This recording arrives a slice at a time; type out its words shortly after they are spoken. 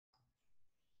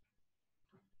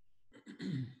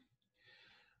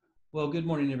Well, good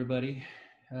morning, everybody.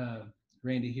 Uh,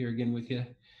 Randy here again with you.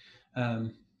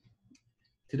 Um,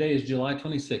 Today is July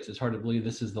 26th. It's hard to believe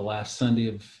this is the last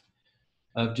Sunday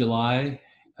of July.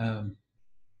 Um,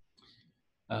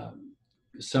 um,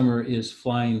 Summer is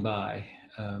flying by.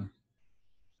 Um,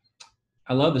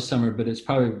 I love the summer, but it's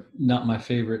probably not my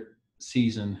favorite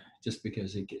season just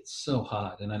because it gets so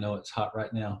hot, and I know it's hot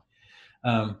right now.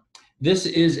 Um, this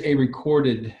is a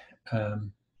recorded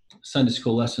um, Sunday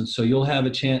school lesson, so you'll have a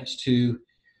chance to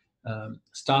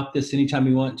stop this anytime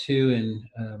you want to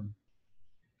and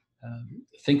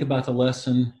think about the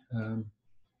lesson, kind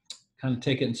of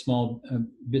take it in small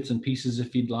bits and pieces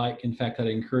if you'd like. In fact, I'd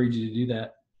encourage you to do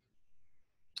that.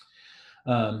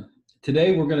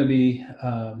 Today, we're going to be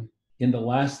in the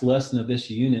last lesson of this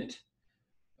unit,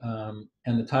 and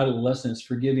the title of the lesson is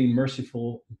Forgiving,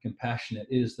 Merciful, and Compassionate.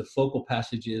 It is the focal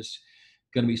passage is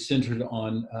going to be centered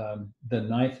on the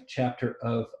 9th chapter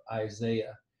of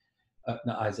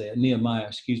Nehemiah,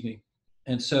 excuse me.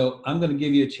 And so I'm going to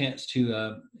give you a chance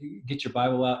to get your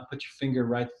Bible out and put your finger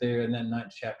right there in that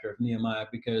 9th chapter of Nehemiah,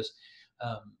 because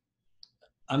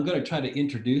I'm going to try to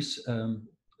introduce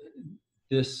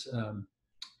this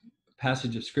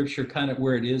passage of Scripture kind of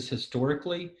where it is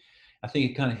historically. I think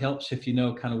it kind of helps if you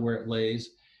know kind of where it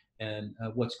lays and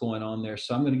what's going on there.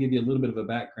 So I'm going to give you a little bit of a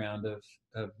background of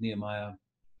Nehemiah,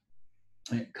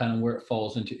 and kind of where it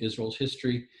falls into Israel's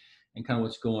history and kind of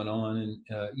what's going on. And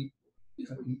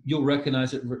you'll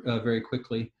recognize it very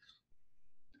quickly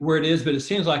where it is, but it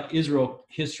seems like Israel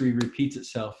history repeats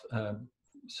itself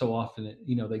so often.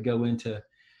 They go into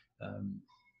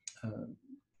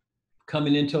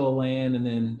coming into a land and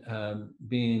then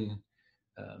being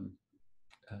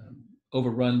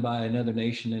overrun by another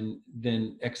nation and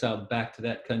then exiled back to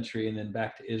that country and then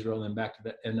back to Israel and back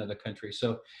to another country.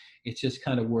 So it's just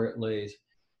kind of where it lays.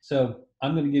 So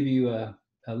I'm going to give you a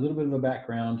little bit of a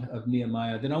background of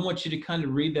Nehemiah. Then I want you to kind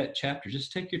of read that chapter.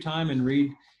 Just take your time and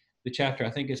read the chapter. I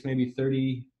think it's maybe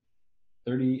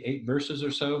 38 verses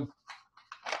or so.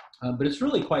 But it's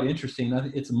really quite interesting.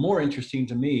 It's more interesting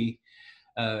to me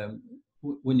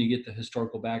when you get the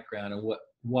historical background and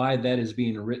why that is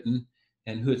being written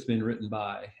and who it's been written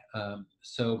by.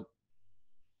 So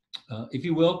if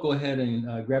you will, go ahead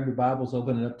and grab your Bibles,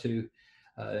 open it up to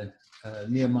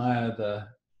Nehemiah, the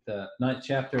 9th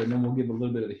chapter, and then we'll give a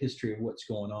little bit of a history of what's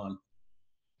going on.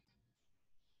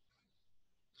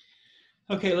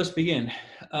 Okay, let's begin.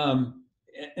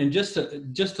 And just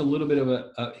a little bit of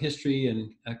a history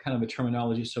and a kind of a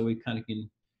terminology, so we kind of can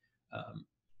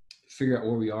figure out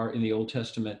where we are in the Old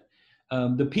Testament.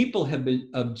 The people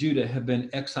of Judah have been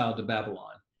exiled to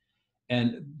Babylon,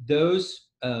 and those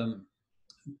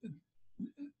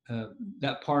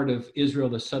that part of Israel,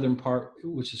 the southern part,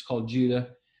 which is called Judah,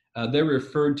 they're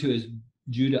referred to as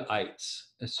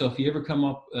Judahites. So if you ever come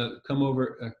up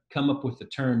with the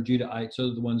term Judahites,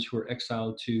 those are the ones who were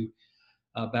exiled to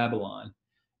Babylon,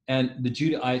 and the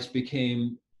Judahites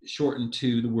became shortened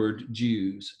to the word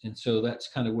Jews, and so that's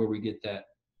kind of where we get that.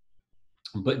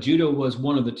 But Judah was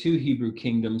one of the two Hebrew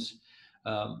kingdoms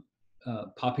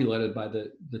populated by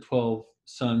the 12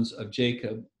 sons of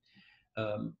Jacob,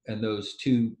 and those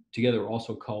two together are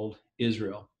also called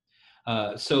Israel.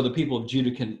 So the people of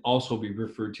Judah can also be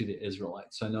referred to the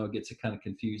Israelites. So I know it gets kind of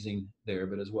confusing there,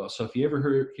 but as well. So if you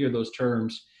ever hear those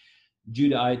terms,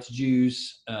 Judahites,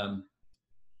 Jews,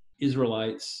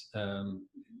 Israelites,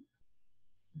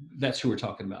 that's who we're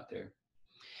talking about there.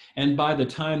 And by the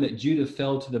time that Judah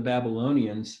fell to the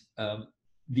Babylonians,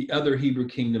 the other Hebrew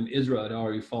kingdom, Israel, had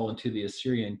already fallen to the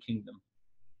Assyrian kingdom,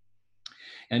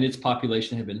 and its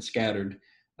population had been scattered.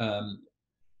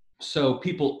 So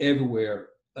people everywhere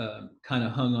kind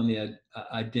of hung on the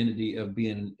identity of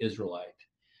being an Israelite.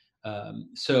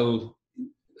 So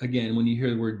again, when you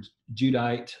hear the word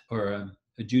Judite or a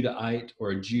Judahite or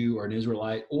a Jew or an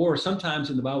Israelite, or sometimes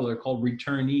in the Bible they're called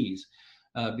returnees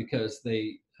because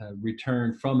they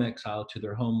return from exile to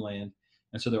their homeland,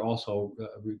 and so they're also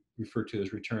referred to as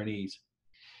returnees.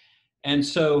 And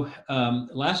so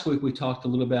last week we talked a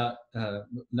little about,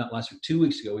 not last week, 2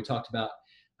 weeks ago, we talked about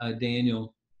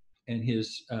Daniel and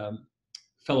his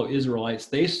fellow Israelites.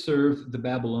 They served the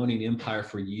Babylonian Empire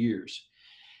for years.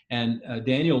 And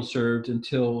Daniel served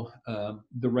until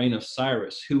the reign of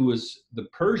Cyrus, who was the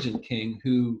Persian king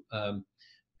who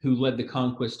led the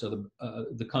conquest of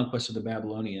the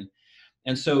Babylonian.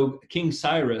 And so King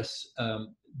Cyrus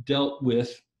dealt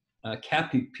with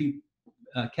captive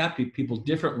people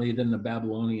differently than the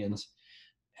Babylonians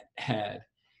had.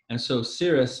 And so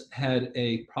Cyrus had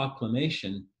a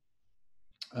proclamation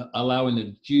allowing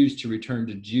the Jews to return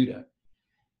to Judah,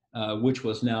 which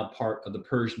was now part of the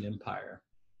Persian Empire.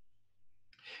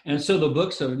 And so the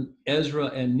books of Ezra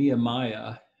and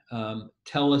Nehemiah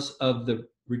tell us of the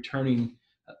returning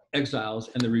exiles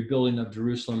and the rebuilding of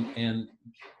Jerusalem and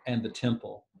the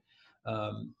temple.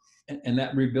 And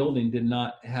that rebuilding did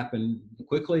not happen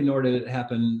quickly, nor did it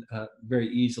happen very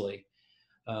easily.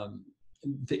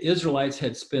 The Israelites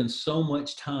had spent so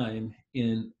much time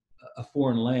in a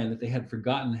foreign land that they had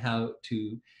forgotten how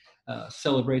to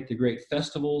celebrate the great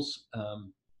festivals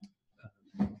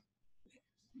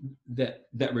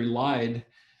that relied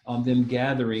on them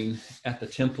gathering at the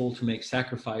temple to make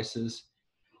sacrifices.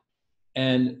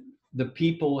 And the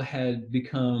people had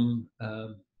become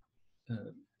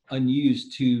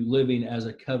unused to living as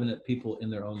a covenant people in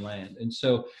their own land. And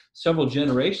so several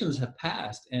generations have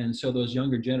passed. And so those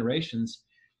younger generations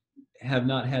have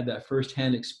not had that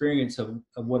firsthand experience of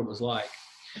what it was like.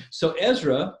 So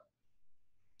Ezra,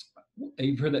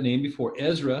 you've heard that name before.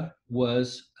 Ezra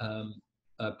was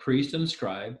a priest and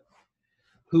scribe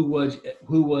who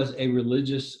was a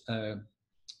religious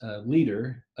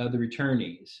leader of the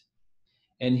returnees.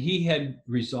 And he had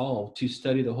resolved to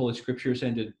study the Holy Scriptures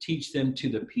and to teach them to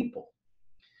the people.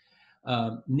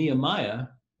 Nehemiah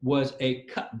was a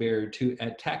cupbearer to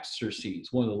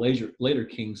Artaxerxes, one of the later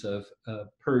kings of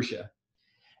Persia.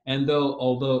 And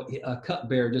although a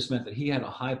cupbearer just meant that he had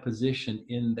a high position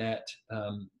in that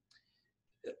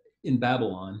in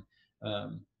Babylon,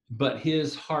 but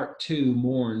his heart too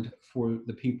mourned for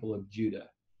the people of Judah.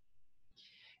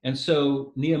 And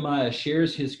so Nehemiah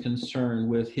shares his concern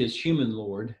with his human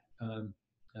lord,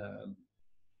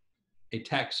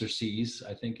 Artaxerxes,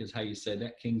 I think is how you say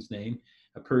that king's name,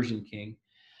 a Persian king.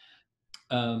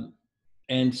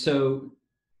 And so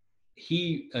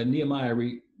Nehemiah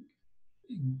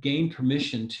gained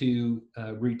permission to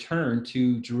return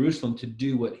to Jerusalem to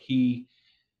do what he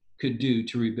could do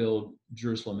to rebuild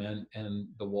Jerusalem and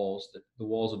the walls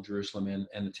of Jerusalem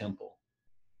and the temple.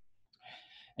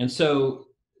 And so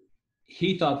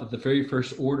he thought that the very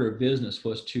first order of business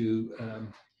was to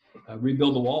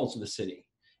rebuild the walls of the city.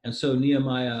 And so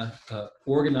Nehemiah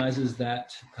organizes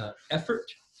that effort,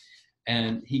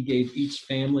 and he gave each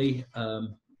family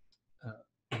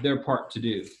their part to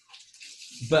do.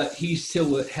 But he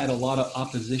still had a lot of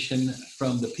opposition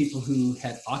from the people who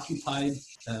had occupied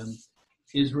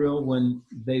Israel when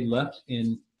they left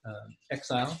in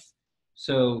exile.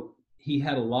 So he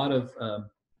had a lot of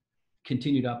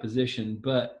continued opposition,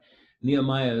 but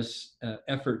Nehemiah's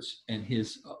efforts and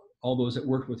all those that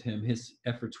worked with him, his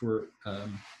efforts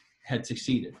had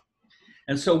succeeded.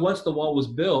 And so once the wall was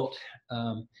built,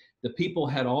 the people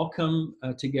had all come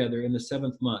together in the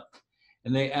 7th month,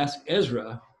 and they asked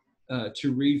Ezra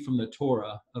to read from the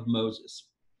Torah of Moses.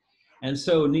 And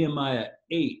so Nehemiah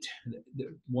 8,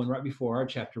 the one right before our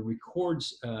chapter,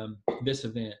 records this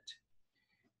event.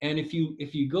 And if you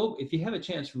have a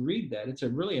chance to read that, it's a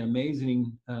really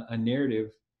amazing a narrative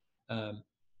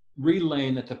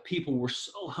relaying that the people were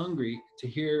so hungry to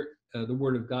hear the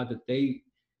word of God that they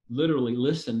literally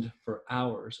listened for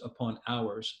hours upon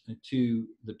hours to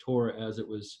the Torah as it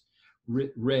was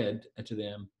read to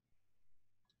them.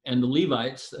 And the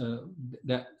Levites,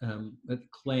 that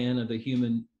clan of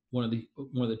the one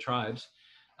of the tribes,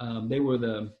 they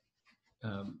were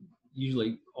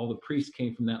usually all the priests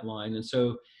came from that line, and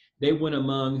so they went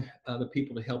among the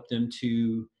people to help them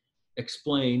to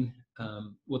explain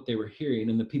what they were hearing,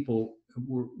 and the people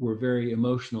were very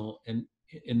emotional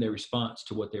in their response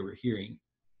to what they were hearing.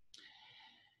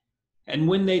 And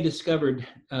when they discovered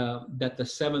that the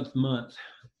 7th month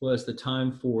was the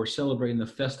time for celebrating the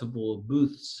Festival of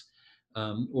Booths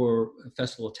or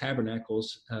Festival of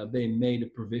Tabernacles, they made a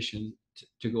provision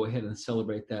to go ahead and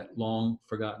celebrate that long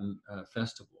forgotten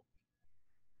festival.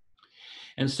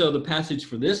 And so the passage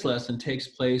for this lesson takes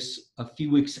place a few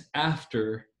weeks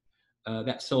after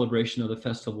that celebration of the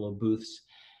Festival of Booths.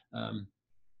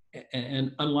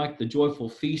 And unlike the joyful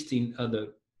feasting of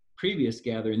the previous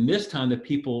gathering, this time the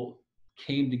people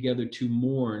came together to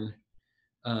mourn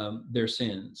their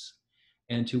sins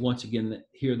and to once again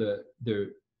hear the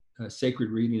sacred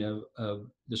reading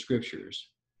of the scriptures.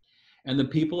 And the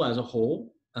people as a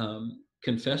whole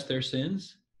confessed their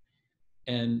sins.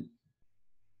 And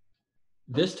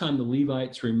this time the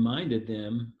Levites reminded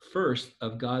them first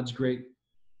of God's great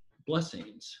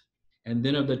blessings, and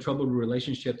then of the troubled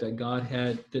relationship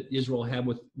that Israel had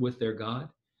with their God,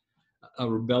 a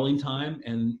rebelling time,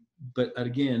 but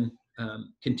again,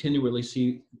 continually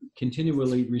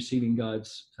receiving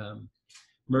God's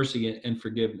mercy and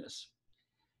forgiveness.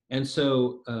 And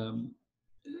so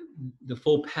the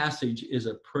full passage is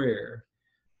a prayer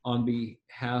on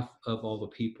behalf of all the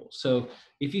people. So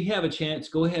if you have a chance,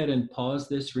 go ahead and pause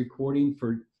this recording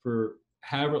for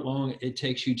however long it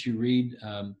takes you to read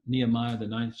Nehemiah, the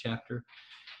 9th chapter,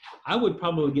 I would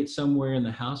probably get somewhere in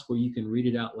the house where you can read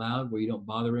it out loud, where you don't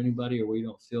bother anybody or where you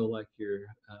don't feel like you're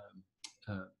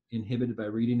inhibited by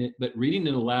reading it. But reading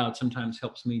it aloud sometimes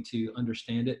helps me to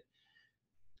understand it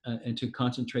and to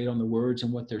concentrate on the words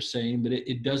and what they're saying. But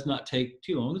it does not take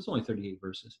too long. It's only 38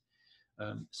 verses.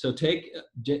 So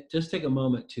just take a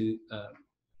moment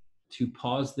to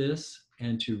pause this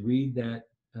and to read that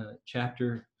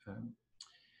chapter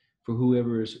for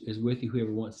whoever is with you,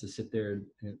 whoever wants to sit there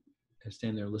and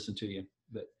stand there and listen to you.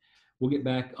 But we'll get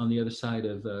back on the other side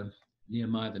of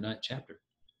Nehemiah, the 9th chapter.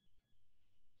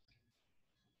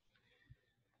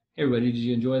 Hey, everybody, did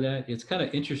you enjoy that? It's kind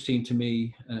of interesting to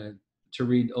me to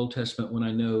read Old Testament when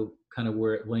I know kind of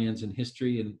where it lands in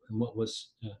history and what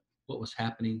was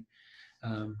happening.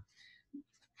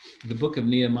 The book of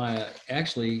Nehemiah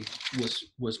actually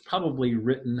was probably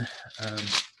written.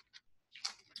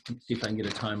 Let's see if I can get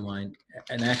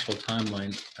an actual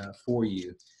timeline for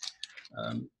you.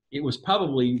 It was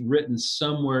probably written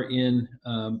somewhere in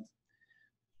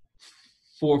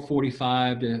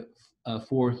 445 to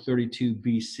 432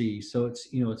 BC. So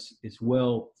it's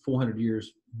well 400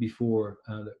 years before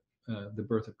the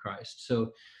birth of Christ.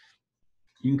 So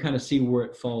you can kind of see where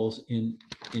it falls in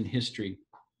history.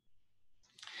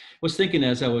 I was thinking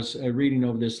as I was reading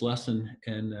over this lesson,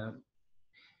 and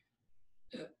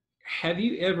have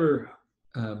you ever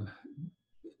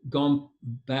gone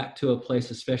back to a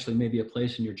place, especially maybe a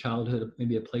place in your childhood,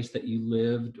 maybe a place that you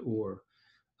lived or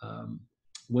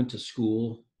went to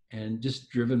school, and just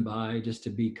driven by just to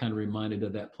be kind of reminded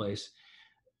of that place,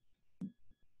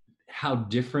 how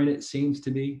different it seems to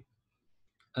be?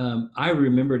 I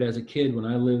remembered as a kid when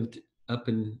I lived up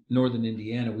in northern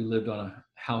Indiana, we lived on a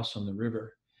house on the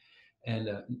river and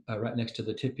right next to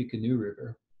the Tippecanoe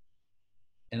River.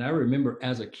 And I remember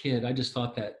as a kid, I just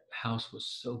thought that house was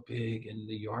so big and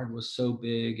the yard was so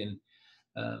big. And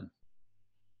I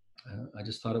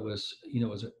just thought it was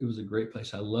a great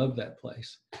place. I loved that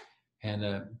place.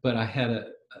 And, but I had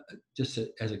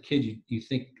as a kid, you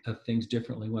think of things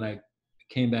differently. When I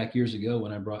came back years ago,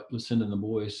 when I brought Lucinda and the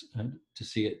boys to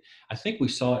see it, I think we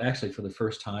saw it actually for the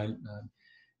first time.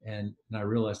 And I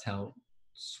realized how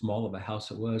small of a house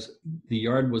it was. The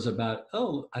yard was about,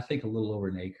 I think a little over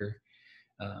an acre.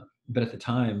 But at the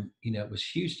time, it was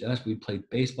huge to us. We played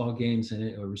baseball games in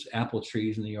it. There was apple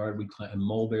trees in the yard. We'd climb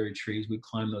mulberry trees. We'd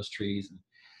climb those trees.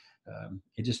 And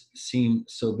it just seemed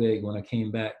so big. When I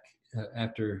came back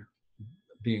after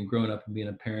being grown up and being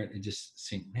a parent, it just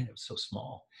seemed, man, it was so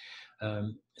small.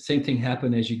 Same thing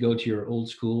happened as you go to your old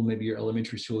school, maybe your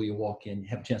elementary school. You walk in, you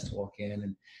have a chance to walk in,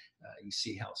 and you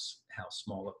see how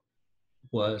small it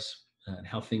was and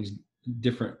how things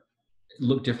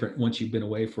look different once you've been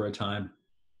away for a time.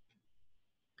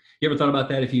 You ever thought about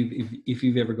that? If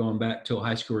you've ever gone back to a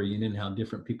high school reunion, how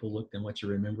different people look than what you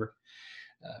remember?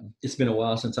 It's been a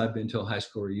while since I've been to a high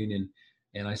school reunion,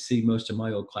 and I see most of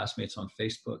my old classmates on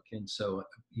Facebook. And so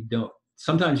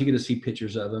sometimes you get to see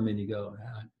pictures of them and you go,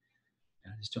 I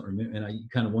just don't remember. And you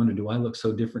kind of wonder, do I look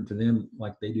so different to them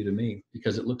like they do to me?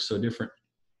 Because it looks so different.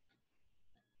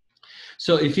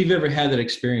 So if you've ever had that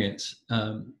experience,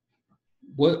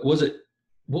 what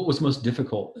was most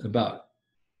difficult about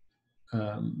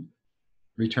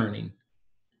returning?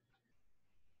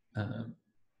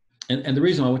 And the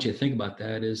reason I want you to think about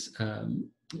that is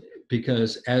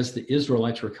because as the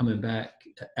Israelites were coming back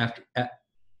after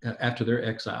their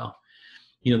exile,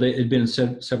 they had been in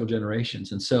several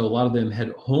generations. And so a lot of them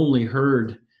had only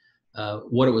heard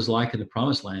what it was like in the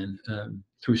Promised Land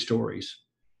through stories.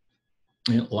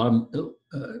 And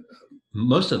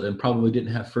most of them probably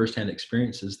didn't have firsthand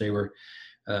experiences. They were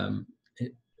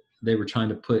trying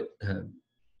to put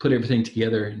everything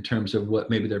together in terms of what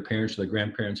maybe their parents or their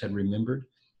grandparents had remembered,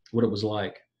 what it was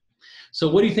like. So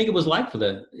what do you think it was like for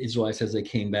the Israelites as they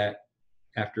came back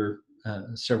after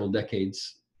several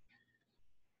decades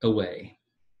away?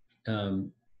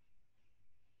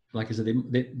 Like I said,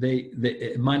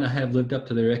 they might not have lived up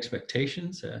to their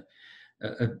expectations,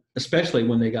 especially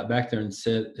when they got back there and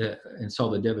saw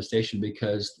the devastation,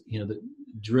 because the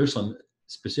Jerusalem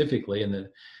specifically and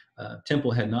the temple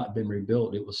had not been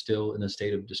rebuilt. It was still in a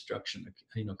state of destruction,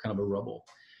 kind of a rubble.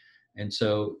 And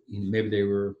so maybe they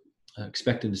were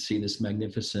expecting to see this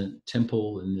magnificent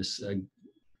temple in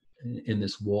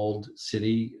this walled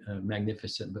city,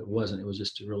 magnificent, but it wasn't. It was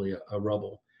just really a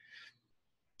rubble.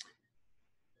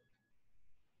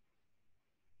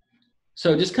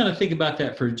 So just kind of think about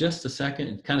that for just a second,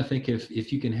 and kind of think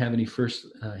if you can have any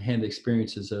first-hand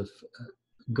experiences of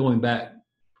going back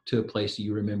to a place that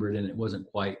you remembered and it wasn't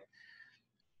quite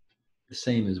the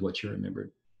same as what you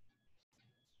remembered.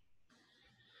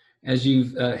 As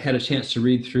you've had a chance to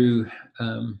read through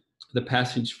the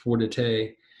passage for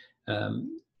today, I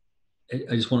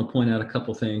just want to point out a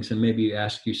couple things and maybe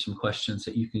ask you some questions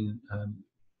that you can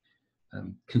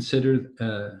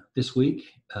consider this week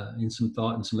in some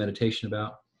thought and some meditation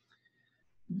about.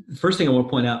 The first thing I want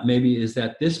to point out maybe is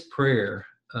that this prayer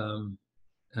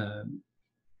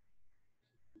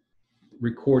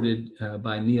recorded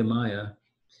by Nehemiah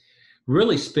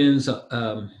really spends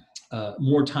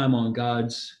more time on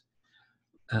God's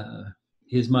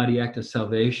his mighty act of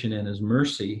salvation and his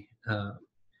mercy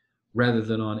rather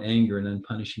than on anger and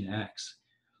unpunishing acts.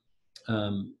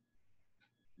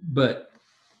 But,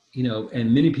 you know,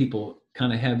 and many people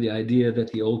kind of have the idea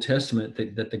that the Old Testament,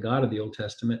 that the God of the Old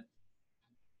Testament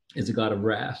is a God of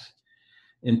wrath,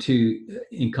 in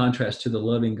contrast to the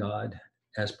loving God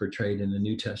as portrayed in the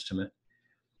New Testament.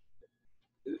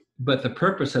 But the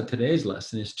purpose of today's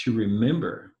lesson is to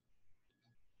remember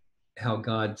how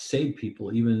God saved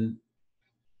people even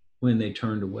when they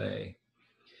turned away.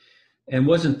 And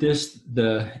wasn't this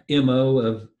the MO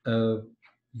of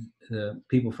the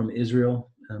people from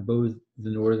Israel, both the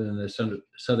northern and the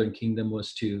southern kingdom,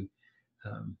 was to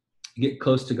get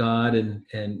close to God and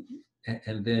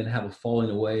then have a falling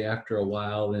away after a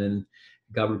while, and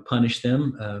God would punish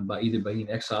them by either being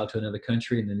exiled to another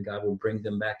country, and then God will bring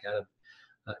them back out of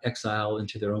exile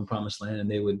into their own promised land, and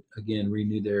they would again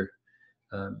renew their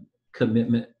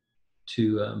commitment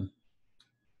to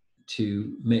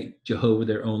make Jehovah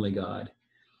their only God.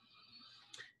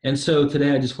 And so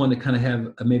today I just want to kind of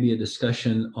have maybe a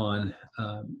discussion on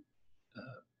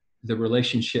the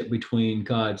relationship between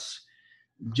God's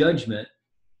judgment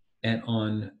and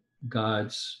on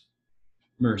God's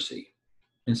mercy.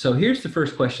 And so here's the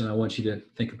first question I want you to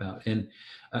think about. And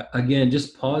again,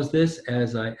 just pause this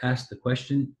as I ask the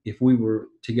question. If we were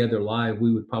together live,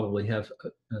 we would probably have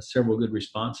several good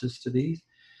responses to these.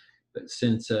 But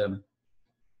since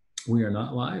we are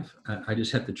not live, I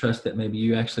just have to trust that maybe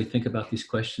you actually think about these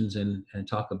questions and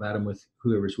talk about them with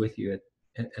whoever's with you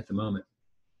at the moment.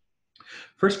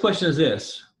 First question is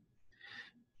this: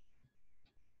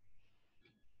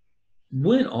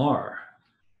 when are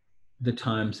the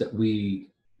times that we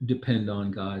depend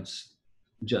on God's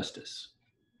justice?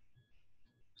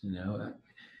 You know,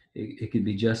 it could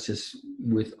be justice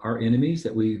with our enemies,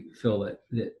 that we feel that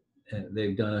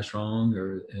they've done us wrong,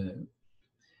 or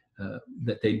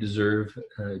that they deserve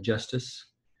justice.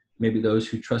 Maybe those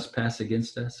who trespass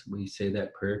against us. We say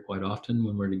that prayer quite often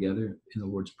when we're together in the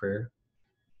Lord's Prayer.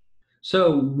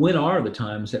 So when are the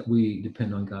times that we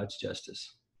depend on God's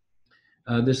justice?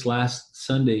 This last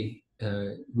Sunday,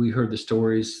 we heard the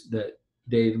stories that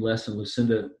Dave, Les, and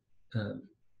Lucinda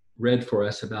read for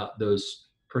us about those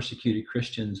persecuted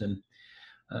Christians, and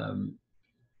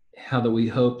how that we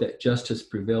hope that justice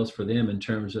prevails for them in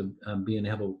terms of being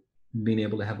able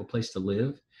to have a place to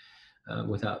live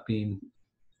without being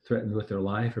threatened with their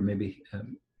life, or maybe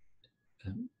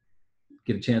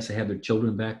get a chance to have their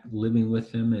children back living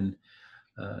with them, and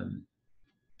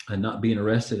not being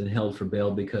arrested and held for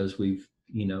bail because they've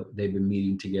been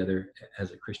meeting together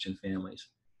as a Christian families.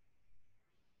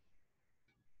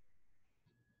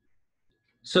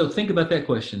 So think about that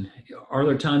question. Are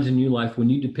there times in your life when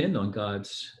you depend on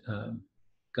God's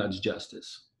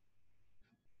justice?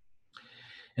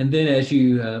 And then as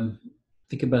you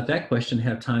think about that question,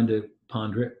 have time to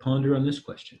ponder on this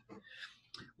question.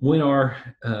 When are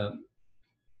the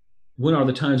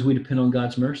times we depend on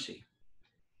God's mercy?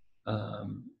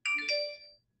 And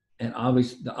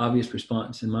the obvious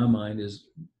response in my mind is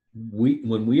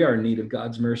when we are in need of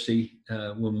God's mercy,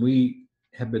 when we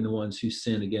have been the ones who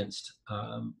sin against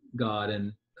God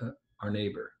and our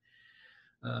neighbor.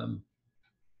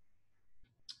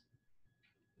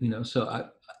 So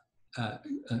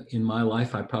in my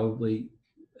life, I probably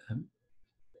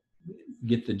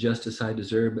get the justice I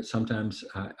deserve, but sometimes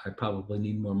I probably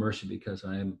need more mercy because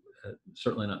I am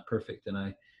certainly not perfect, and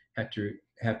I have to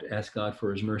ask God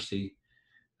for His mercy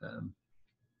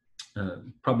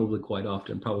probably quite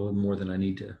often, probably more than I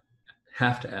need to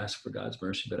have to ask for God's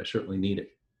mercy, but I certainly need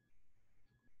it.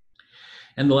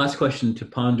 And the last question to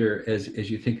ponder as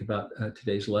you think about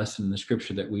today's lesson, the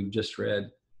scripture that we've just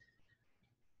read: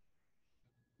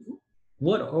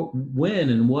 when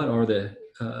and what are the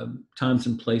times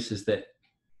and places that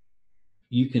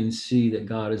you can see that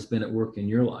God has been at work in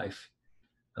your life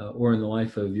or in the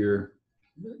life of your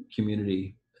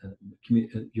community,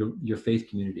 your faith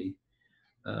community?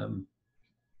 And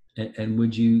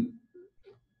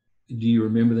do you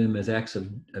remember them as acts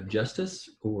of justice,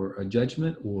 or a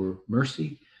judgment, or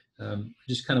mercy? I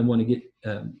just kind of want to get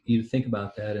you to think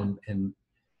about that and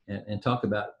talk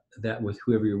about that with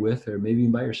whoever you're with, or maybe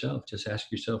even by yourself. Just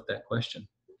ask yourself that question.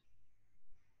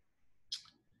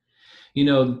 You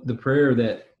know, the prayer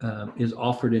that is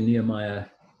offered in Nehemiah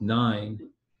 9,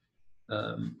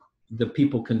 the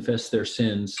people confess their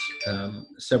sins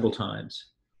several times.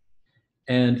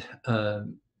 And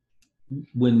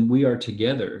when we are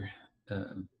together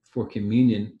for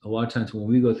communion, a lot of times when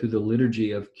we go through the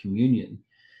liturgy of communion,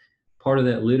 part of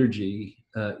that liturgy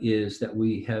is that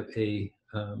we have a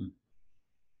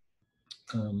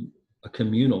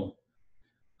communal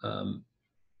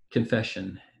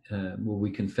confession where we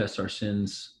confess our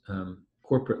sins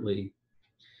corporately.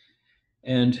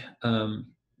 And I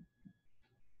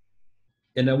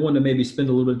want to maybe spend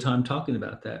a little bit of time talking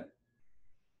about that.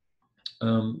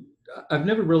 I've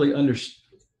never really understood.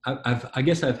 I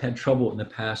guess I've had trouble in the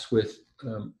past with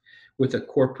a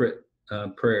corporate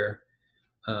prayer,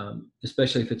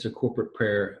 especially if it's a corporate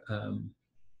prayer,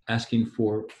 asking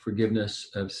for forgiveness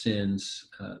of sins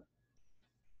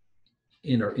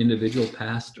in our individual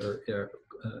past or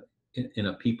in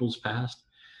a people's past.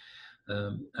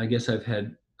 I guess I've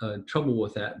had trouble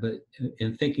with that, but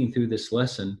in thinking through this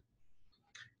lesson,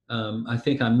 I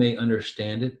think I may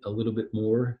understand it a little bit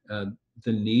more,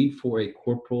 the need for a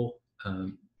corporal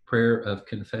prayer of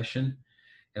confession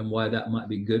and why that might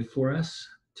be good for us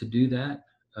to do that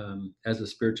as a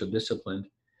spiritual discipline.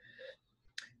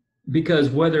 Because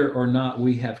whether or not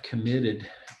we have committed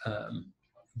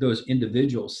those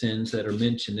individual sins that are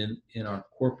mentioned in our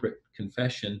corporate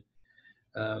confession,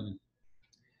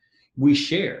 we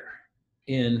share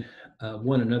in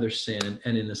one another's sin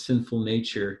and in the sinful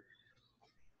nature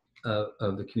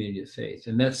of the community of faith.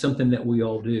 And that's something that we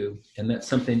all do. And that's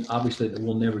something obviously that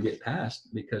we'll never get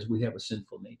past because we have a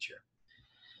sinful nature.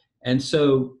 And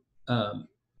so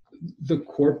the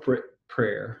corporate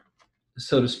prayer,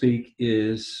 so to speak,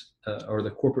 is, or the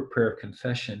corporate prayer of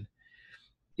confession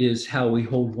is how we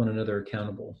hold one another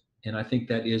accountable. And I think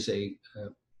that is a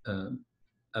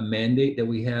mandate that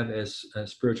we have as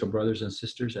spiritual brothers and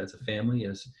sisters, as a family,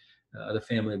 as the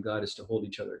family of God, is to hold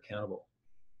each other accountable.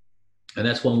 And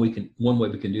that's one way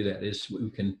we can do that is we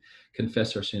can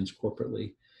confess our sins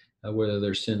corporately, whether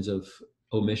they're sins of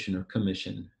omission or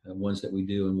commission, ones that we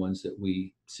do and ones that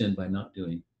we sin by not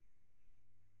doing.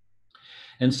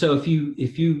 And so if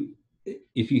you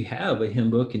have a hymn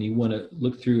book and you want to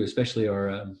look through, especially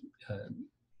our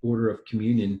order of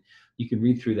communion, you can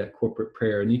read through that corporate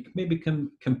prayer, and you can maybe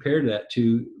compare that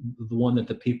to the one that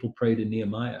the people prayed in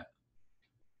Nehemiah.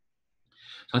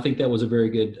 So I think that was a very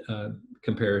good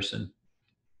comparison.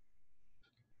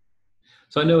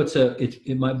 So I know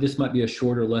this might be a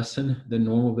shorter lesson than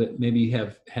normal, but maybe you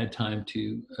have had time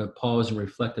to pause and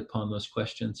reflect upon those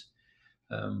questions.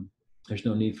 There's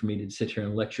no need for me to sit here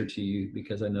and lecture to you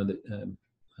because I know that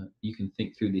you can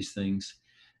think through these things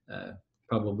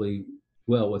probably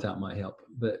well without my help.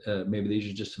 But maybe these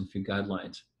are just some few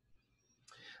guidelines.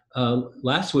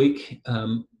 Last week,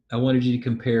 I wanted you to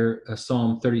compare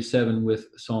Psalm 37 with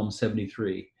Psalm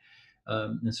 73.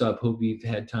 And so I hope you've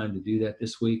had time to do that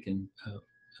this week and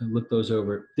look those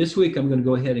over. This week, I'm going to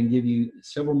go ahead and give you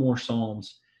several more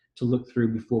Psalms to look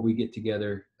through before we get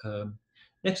together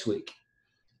next week.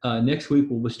 Next week,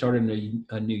 we'll be starting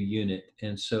a new unit.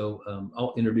 And so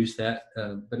I'll introduce that.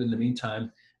 But in the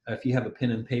meantime, if you have a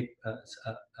pen and paper, a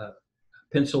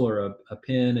pencil or a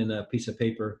pen and a piece of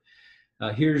paper,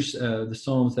 here's the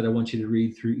Psalms that I want you to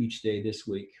read through each day this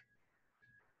week.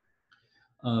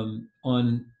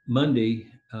 On Monday,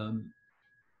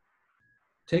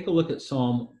 take a look at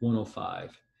Psalm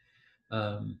 105.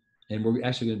 And we're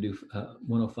actually going to do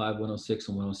 105, 106,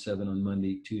 and 107 on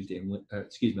Monday, Tuesday,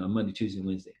 on Monday, Tuesday, and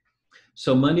Wednesday.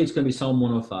 So Monday, it's going to be Psalm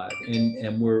 105,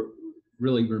 and we're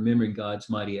really remembering God's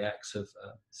mighty acts of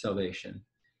salvation.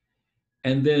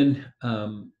 And then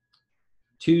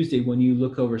Tuesday, when you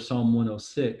look over Psalm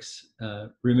 106,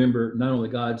 remember not only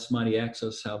God's mighty acts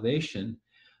of salvation,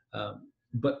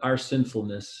 but our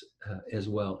sinfulness as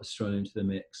well is thrown into the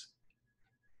mix.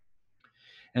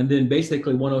 And then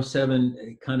basically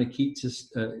 107 kind of keeps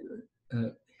us,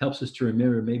 helps us to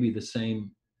remember maybe the same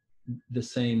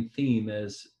theme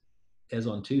as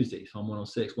on Tuesday, Psalm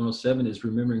 106. 107 is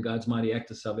remembering God's mighty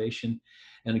act of salvation,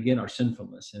 and again, our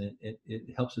sinfulness. And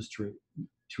it helps us to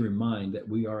remind that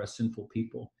we are a sinful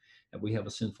people, that we have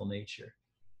a sinful nature,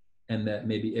 and that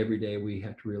maybe every day we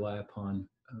have to rely upon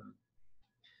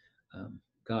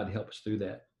God to help us through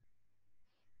that.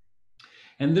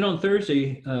 And then on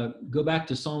Thursday, go back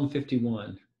to Psalm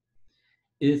 51.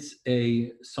 It's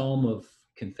a psalm of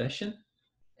confession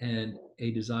and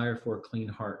a desire for a clean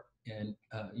heart. And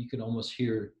you can almost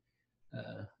hear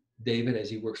David as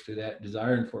he works through that,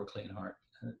 desiring for a clean heart.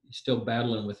 he's still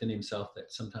battling within himself,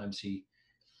 that sometimes he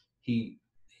he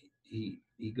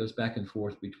goes back and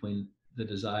forth between the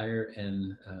desire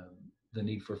and the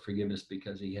need for forgiveness,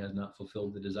 because he has not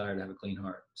fulfilled the desire to have a clean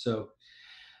heart. So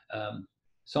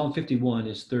Psalm 51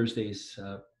 is Thursday's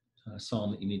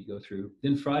psalm that you need to go through.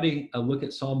 Then Friday, I'll look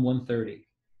at Psalm 130.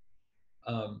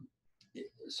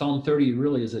 Psalm 30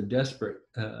 really is a desperate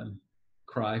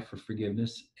cry for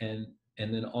forgiveness, and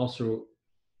then also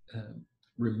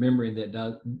remembering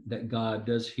that God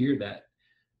does hear that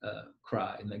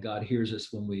cry, and that God hears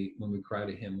us when we cry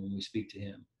to Him, when we speak to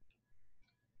Him.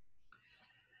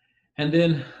 And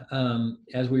then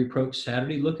as we approach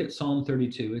Saturday, look at Psalm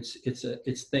 32.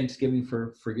 It's Thanksgiving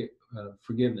for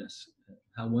forgiveness.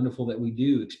 How wonderful that we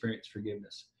do experience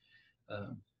forgiveness,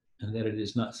 and that it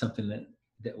is not something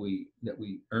that we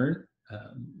earn,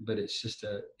 but it's just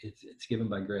it's given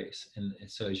by grace. And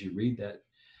so as you read that,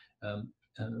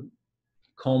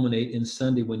 culminate in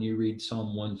Sunday when you read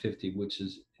Psalm 150, which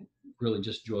is really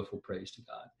just joyful praise to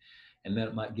God, and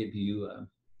that might give you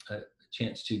a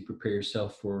chance to prepare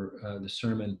yourself for the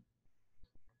sermon.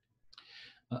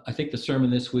 I think the sermon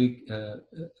this week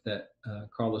that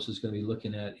Carlos is going to be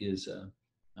looking at is,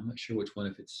 I'm not sure which one,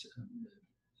 if it's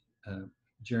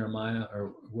Jeremiah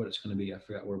or what it's going to be. I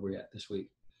forgot where we're at this week.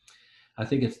 I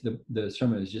think it's the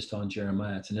sermon is just on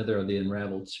Jeremiah. It's another of the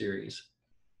Unraveled series.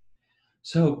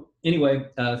 So anyway,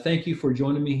 thank you for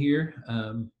joining me here.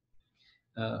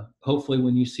 Hopefully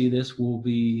when you see this, we'll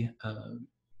be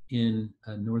in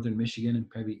northern Michigan,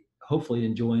 and hopefully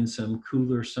enjoying some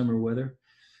cooler summer weather.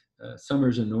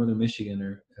 Summers in northern Michigan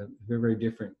are very, very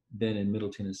different than in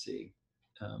Middle Tennessee.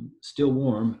 Still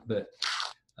warm, but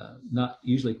not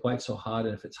usually quite so hot.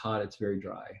 And if it's hot, it's very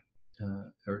dry,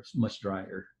 or it's much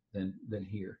drier than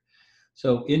here.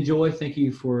 So enjoy. Thank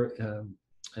you for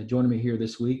joining me here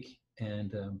this week,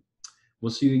 and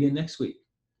we'll see you again next week.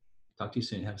 Talk to you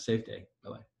soon. Have a safe day.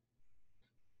 Bye-bye.